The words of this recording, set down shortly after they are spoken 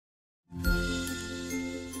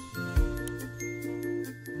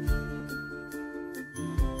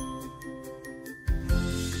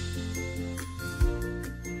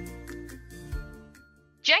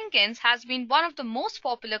Jenkins has been one of the most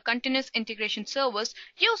popular continuous integration servers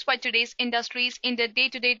used by today's industries in their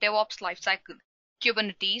day-to-day DevOps lifecycle.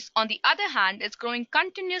 Kubernetes, on the other hand, is growing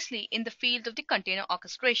continuously in the field of the container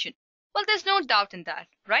orchestration. Well, there's no doubt in that,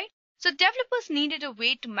 right? So developers needed a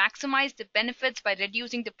way to maximize the benefits by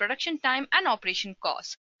reducing the production time and operation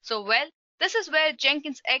costs. So, well, this is where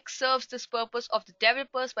Jenkins X serves this purpose of the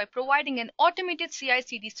developers by providing an automated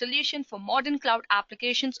CI/CD solution for modern cloud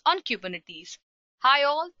applications on Kubernetes. Hi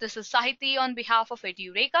all, this is Sahiti on behalf of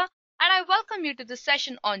Edureka, and I welcome you to this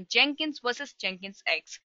session on Jenkins versus Jenkins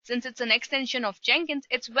X. Since it's an extension of Jenkins,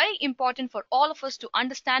 it's very important for all of us to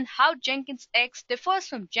understand how Jenkins X differs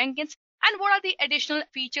from Jenkins and what are the additional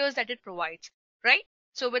features that it provides, right?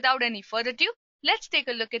 So without any further ado, let's take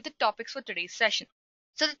a look at the topics for today's session.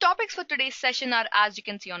 So the topics for today's session are as you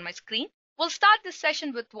can see on my screen. We'll start this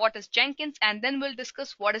session with what is Jenkins, and then we'll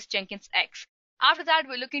discuss what is Jenkins X. After that,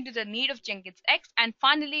 we'll look into the need of Jenkins X, and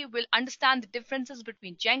finally, we'll understand the differences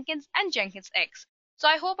between Jenkins and Jenkins X. So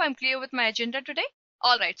I hope I'm clear with my agenda today.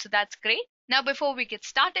 Alright, so that's great. Now before we get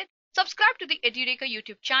started, subscribe to the Edureka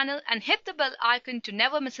YouTube channel and hit the bell icon to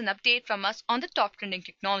never miss an update from us on the top trending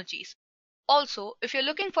technologies. Also, if you're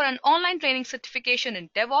looking for an online training certification in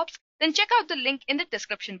DevOps, then check out the link in the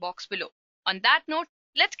description box below. On that note,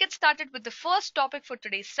 let's get started with the first topic for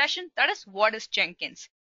today's session, that is what is Jenkins.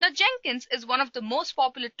 Now, Jenkins is one of the most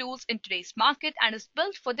popular tools in today's market and is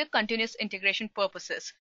built for the continuous integration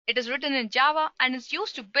purposes. It is written in Java and is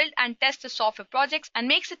used to build and test the software projects and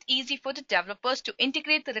makes it easy for the developers to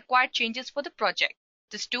integrate the required changes for the project.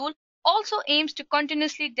 This tool also aims to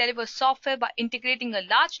continuously deliver software by integrating a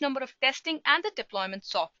large number of testing and the deployment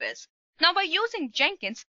softwares. Now, by using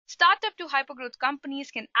Jenkins, startup to hypergrowth companies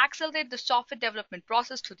can accelerate the software development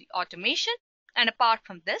process through the automation, and apart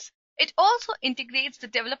from this, it also integrates the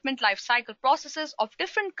development lifecycle processes of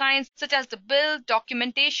different kinds such as the build,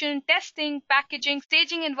 documentation, testing, packaging,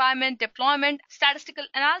 staging environment, deployment, statistical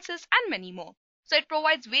analysis, and many more. So it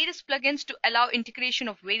provides various plugins to allow integration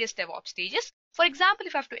of various DevOps stages. For example,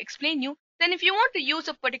 if I have to explain you, then if you want to use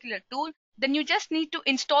a particular tool, then you just need to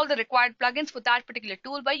install the required plugins for that particular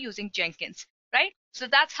tool by using Jenkins, right? So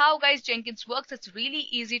that's how, guys, Jenkins works. It's really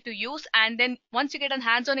easy to use, and then once you get a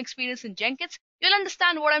hands-on experience in Jenkins, you'll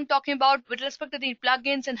understand what I'm talking about with respect to the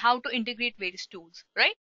plugins and how to integrate various tools,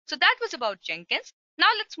 right? So that was about Jenkins. Now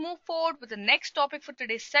let's move forward with the next topic for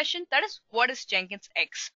today's session, that is what is Jenkins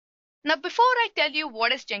X. Now before I tell you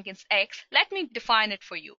what is Jenkins X, let me define it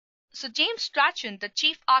for you. So James Strachan, the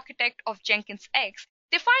chief architect of Jenkins X,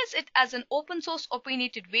 defines it as an open source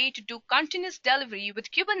opinionated way to do continuous delivery with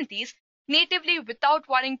Kubernetes natively without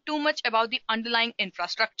worrying too much about the underlying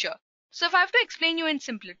infrastructure. So if I have to explain you in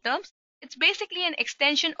simpler terms, it's basically an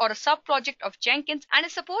extension or a sub-project of Jenkins and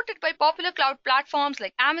is supported by popular cloud platforms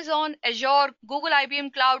like Amazon, Azure, Google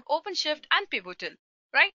IBM Cloud, OpenShift, and Pivotal,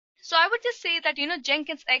 right? So I would just say that,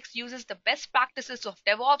 Jenkins X uses the best practices of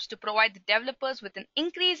DevOps to provide the developers with an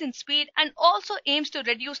increase in speed and also aims to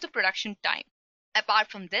reduce the production time.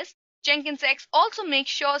 Apart from this, Jenkins X also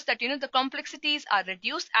makes sure that, the complexities are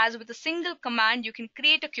reduced, as with a single command, you can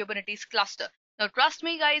create a Kubernetes cluster. Now, trust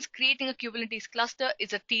me, guys, creating a Kubernetes cluster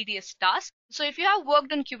is a tedious task. So if you have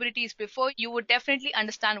worked on Kubernetes before, you would definitely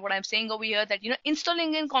understand what I'm saying over here, that,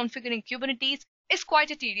 installing and configuring Kubernetes is quite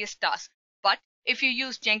a tedious task. But if you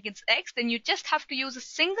use Jenkins X, then you just have to use a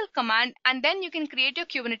single command and then you can create your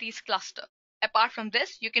Kubernetes cluster. Apart from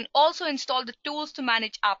this, you can also install the tools to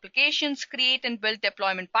manage applications, create and build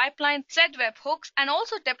deployment pipelines, set webhooks, and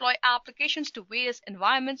also deploy applications to various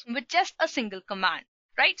environments with just a single command,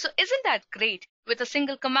 right? So isn't that great? With a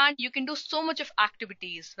single command, you can do so much of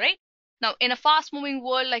activities, right? Now, in a fast-moving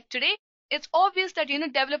world like today, it's obvious that,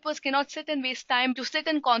 developers cannot sit and waste time to sit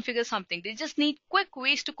and configure something. They just need quick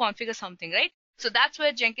ways to configure something, right? So that's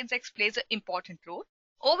where Jenkins X plays an important role.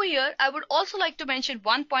 Over here, I would also like to mention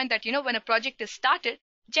one point that, when a project is started,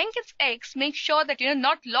 Jenkins X makes sure that,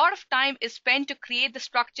 not a lot of time is spent to create the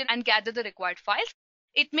structure and gather the required files.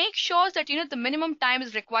 It makes sure that, the minimum time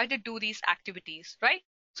is required to do these activities, right?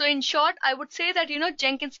 So in short, I would say that,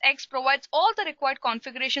 Jenkins X provides all the required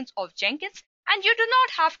configurations of Jenkins, and you do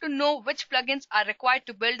not have to know which plugins are required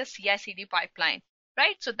to build a CI/CD pipeline,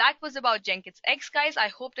 right? So that was about Jenkins X, guys. I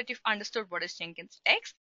hope that you've understood what is Jenkins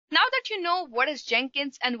X. Now that you know what is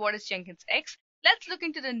Jenkins and what is Jenkins X, let's look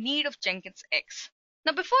into the need of Jenkins X.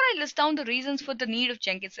 Now, before I list down the reasons for the need of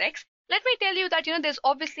Jenkins X, let me tell you that, there's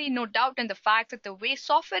obviously no doubt in the fact that the way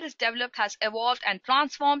software is developed has evolved and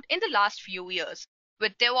transformed in the last few years.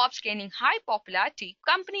 With DevOps gaining high popularity,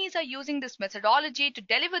 companies are using this methodology to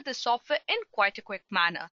deliver the software in quite a quick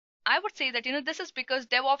manner. I would say that this is because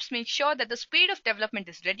DevOps makes sure that the speed of development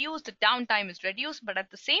is reduced, the downtime is reduced, but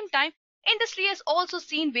at the same time, industry has also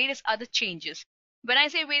seen various other changes. When I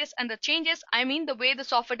say various other changes, I mean the way the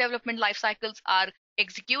software development life cycles are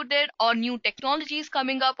executed, or new technologies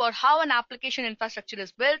coming up, or how an application infrastructure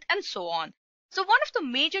is built, and so on. So one of the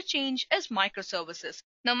major change is microservices.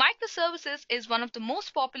 Now, microservices is one of the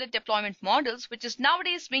most popular deployment models, which is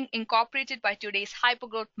nowadays being incorporated by today's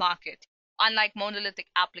hypergrowth market. Unlike monolithic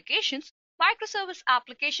applications, microservice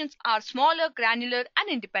applications are smaller, granular, and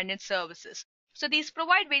independent services. So these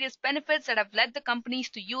provide various benefits that have led the companies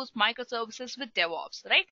to use microservices with DevOps,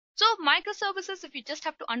 right? So microservices, if you just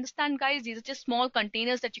have to understand, guys, these are just small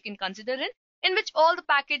containers that you can consider in which all the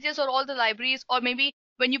packages or all the libraries, or maybe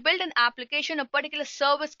when you build an application, a particular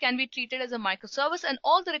service can be treated as a microservice, and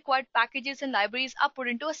all the required packages and libraries are put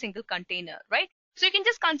into a single container, right? So you can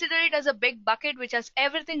just consider it as a big bucket which has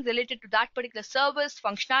everything related to that particular service,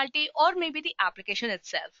 functionality, or maybe the application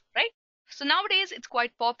itself, right? So nowadays it's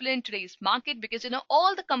quite popular in today's market because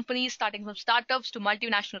all the companies, starting from startups to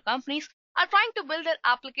multinational companies, are trying to build their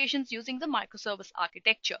applications using the microservice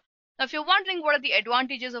architecture. Now, if you're wondering what are the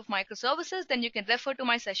advantages of microservices, then you can refer to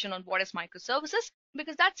my session on what is microservices,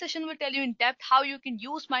 because that session will tell you in depth how you can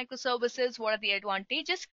use microservices, what are the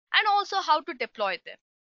advantages, and also how to deploy them.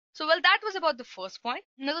 So, well, that was about the first point.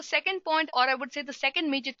 Now, the second point, or I would say the second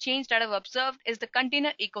major change that I've observed, is the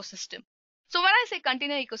container ecosystem. So when I say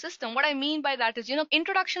container ecosystem, what I mean by that is,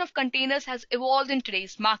 introduction of containers has evolved in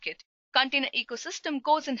today's market. Container ecosystem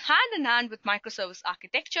goes in hand with microservice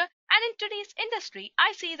architecture. And in today's industry,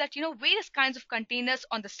 I see that, various kinds of containers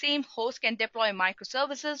on the same host can deploy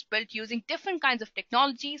microservices built using different kinds of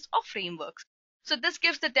technologies or frameworks. So this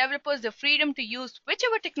gives the developers the freedom to use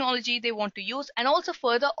whichever technology they want to use and also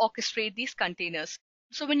further orchestrate these containers.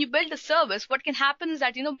 So when you build a service, what can happen is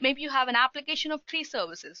that, maybe you have an application of 3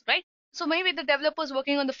 services, right? So maybe the developers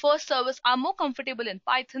working on the first service are more comfortable in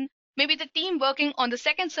Python. Maybe the team working on the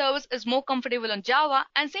second service is more comfortable on Java,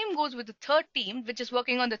 and same goes with the third team, which is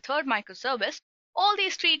working on the third microservice. All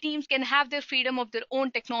these 3 teams can have their freedom of their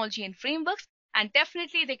own technology and frameworks, and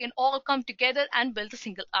definitely they can all come together and build a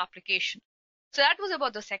single application. So that was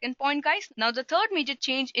about the second point, guys. Now the third major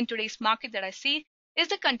change in today's market that I see is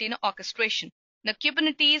the container orchestration. Now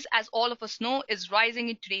Kubernetes, as all of us know, is rising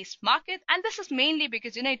in today's market, and this is mainly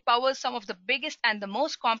because it powers some of the biggest and the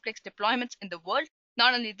most complex deployments in the world.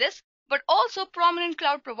 Not only this, but also prominent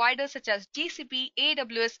cloud providers such as GCP,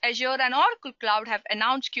 AWS, Azure, and Oracle Cloud have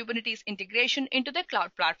announced Kubernetes integration into their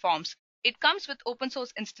cloud platforms. It comes with open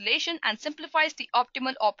source installation and simplifies the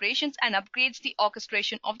optimal operations and upgrades the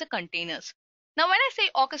orchestration of the containers. Now, when I say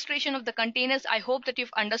orchestration of the containers, I hope that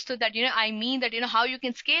you've understood that, I mean that, how you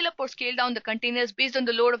can scale up or scale down the containers based on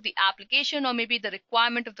the load of the application or maybe the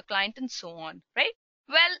requirement of the client and so on, right?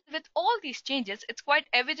 Well, with all these changes, it's quite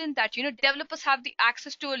evident that, developers have the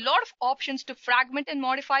access to a lot of options to fragment and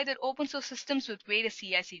modify their open source systems with various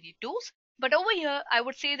CI/CD tools. But over here, I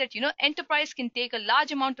would say that, enterprise can take a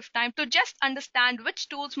large amount of time to just understand which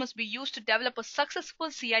tools must be used to develop a successful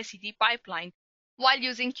CI/CD pipeline while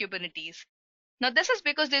using Kubernetes. Now, this is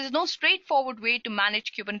because there is no straightforward way to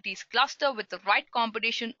manage Kubernetes cluster with the right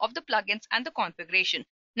combination of the plugins and the configuration.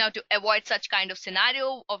 Now, to avoid such kind of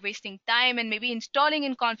scenario of wasting time and maybe installing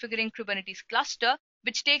and configuring Kubernetes cluster,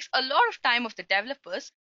 which takes a lot of time of the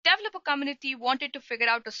developers, developer community wanted to figure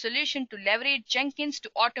out a solution to leverage Jenkins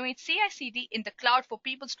to automate CI/CD in the cloud for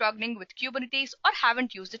people struggling with Kubernetes or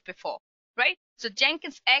haven't used it before, right? So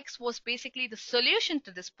Jenkins X was basically the solution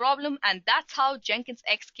to this problem, and that's how Jenkins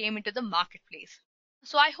X came into the marketplace.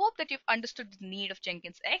 So I hope that you've understood the need of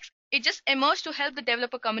Jenkins X. It just emerged to help the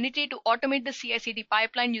developer community to automate the CI/CD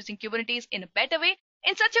pipeline using Kubernetes in a better way,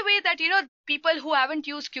 in such a way that, people who haven't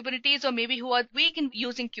used Kubernetes or maybe who are weak in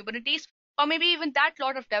using Kubernetes, or maybe even that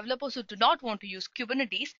lot of developers who do not want to use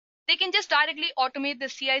Kubernetes, they can just directly automate the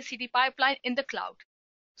CI/CD pipeline in the cloud.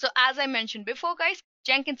 So as I mentioned before, guys,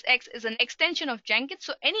 Jenkins X is an extension of Jenkins.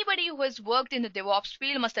 So anybody who has worked in the DevOps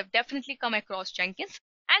field must have definitely come across Jenkins.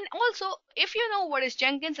 And also, if you know what is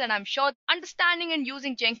Jenkins, and I'm sure understanding and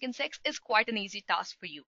using Jenkins X is quite an easy task for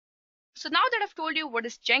you. So now that I've told you what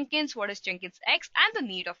is Jenkins X, and the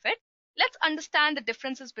need of it, let's understand the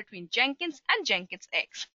differences between Jenkins and Jenkins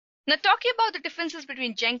X. Now, talking about the differences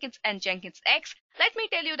between Jenkins and Jenkins X, let me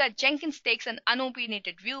tell you that Jenkins takes an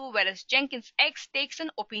unopinionated view, whereas Jenkins X takes an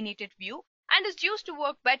opinionated view and is used to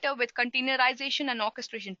work better with containerization and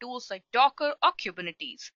orchestration tools like Docker or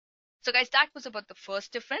Kubernetes. So guys, that was about the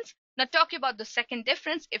first difference. Now, talking about the second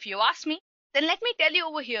difference, if you ask me, then let me tell you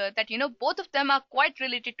over here that, both of them are quite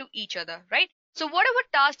related to each other, right? So whatever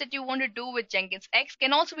task that you want to do with Jenkins X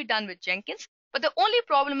can also be done with Jenkins. But the only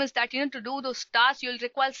problem is that to do those tasks, you'll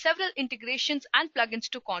require several integrations and plugins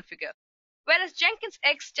to configure. Whereas Jenkins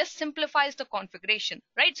X just simplifies the configuration,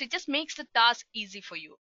 right? So it just makes the task easy for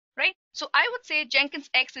you, right? So I would say Jenkins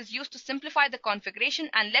X is used to simplify the configuration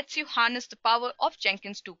and lets you harness the power of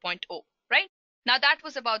Jenkins 2.0, right? Now that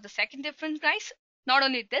was about the second difference, guys. Not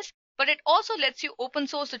only this, but it also lets you open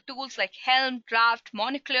source the tools like Helm, Draft,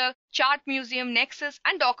 Monocular, Chart Museum, Nexus,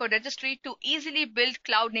 and Docker Registry to easily build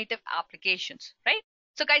cloud native applications, right?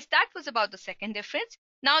 So guys, that was about the second difference.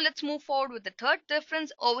 Now let's move forward with the third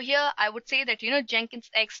difference. Over here, I would say that Jenkins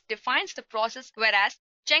X defines the process, whereas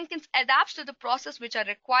Jenkins adapts to the process which are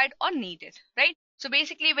required or needed, right? So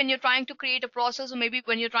basically, when you're trying to create a process, or maybe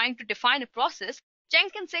when you're trying to define a process,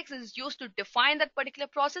 Jenkins X is used to define that particular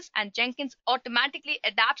process, and Jenkins automatically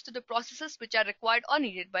adapts to the processes which are required or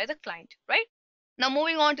needed by the client, right? Now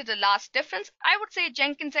moving on to the last difference, I would say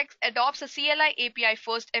Jenkins X adopts a CLI API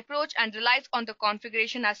first approach and relies on the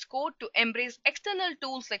configuration as code to embrace external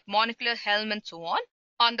tools like Monocular, Helm, and so on.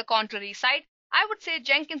 On the contrary side, I would say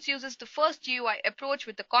Jenkins uses the first GUI approach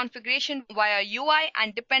with the configuration via UI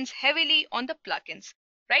and depends heavily on the plugins,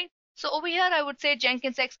 right? So over here, I would say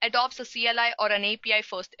Jenkins X adopts a CLI or an API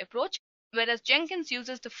first approach, whereas Jenkins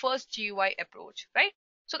uses the first GUI approach, right?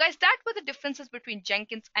 So guys, that were the differences between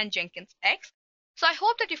Jenkins and Jenkins X. So I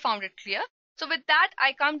hope that you found it clear. So with that,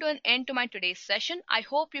 I come to an end to my today's session. I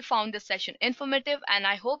hope you found this session informative, and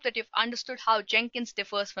I hope that you've understood how Jenkins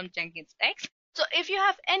differs from Jenkins X. So if you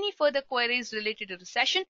have any further queries related to the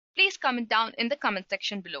session, please comment down in the comment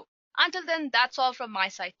section below. Until then, that's all from my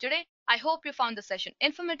side today. I hope you found the session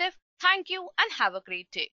informative. Thank you and have a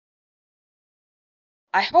great day.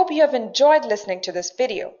 I hope you have enjoyed listening to this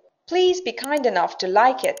video. Please be kind enough to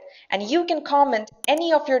like it, and you can comment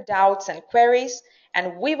any of your doubts and queries,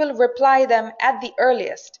 and we will reply them at the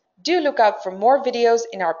earliest. Do look out for more videos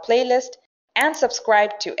in our playlist and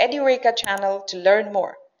subscribe to Edureka channel to learn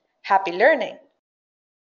more. Happy learning!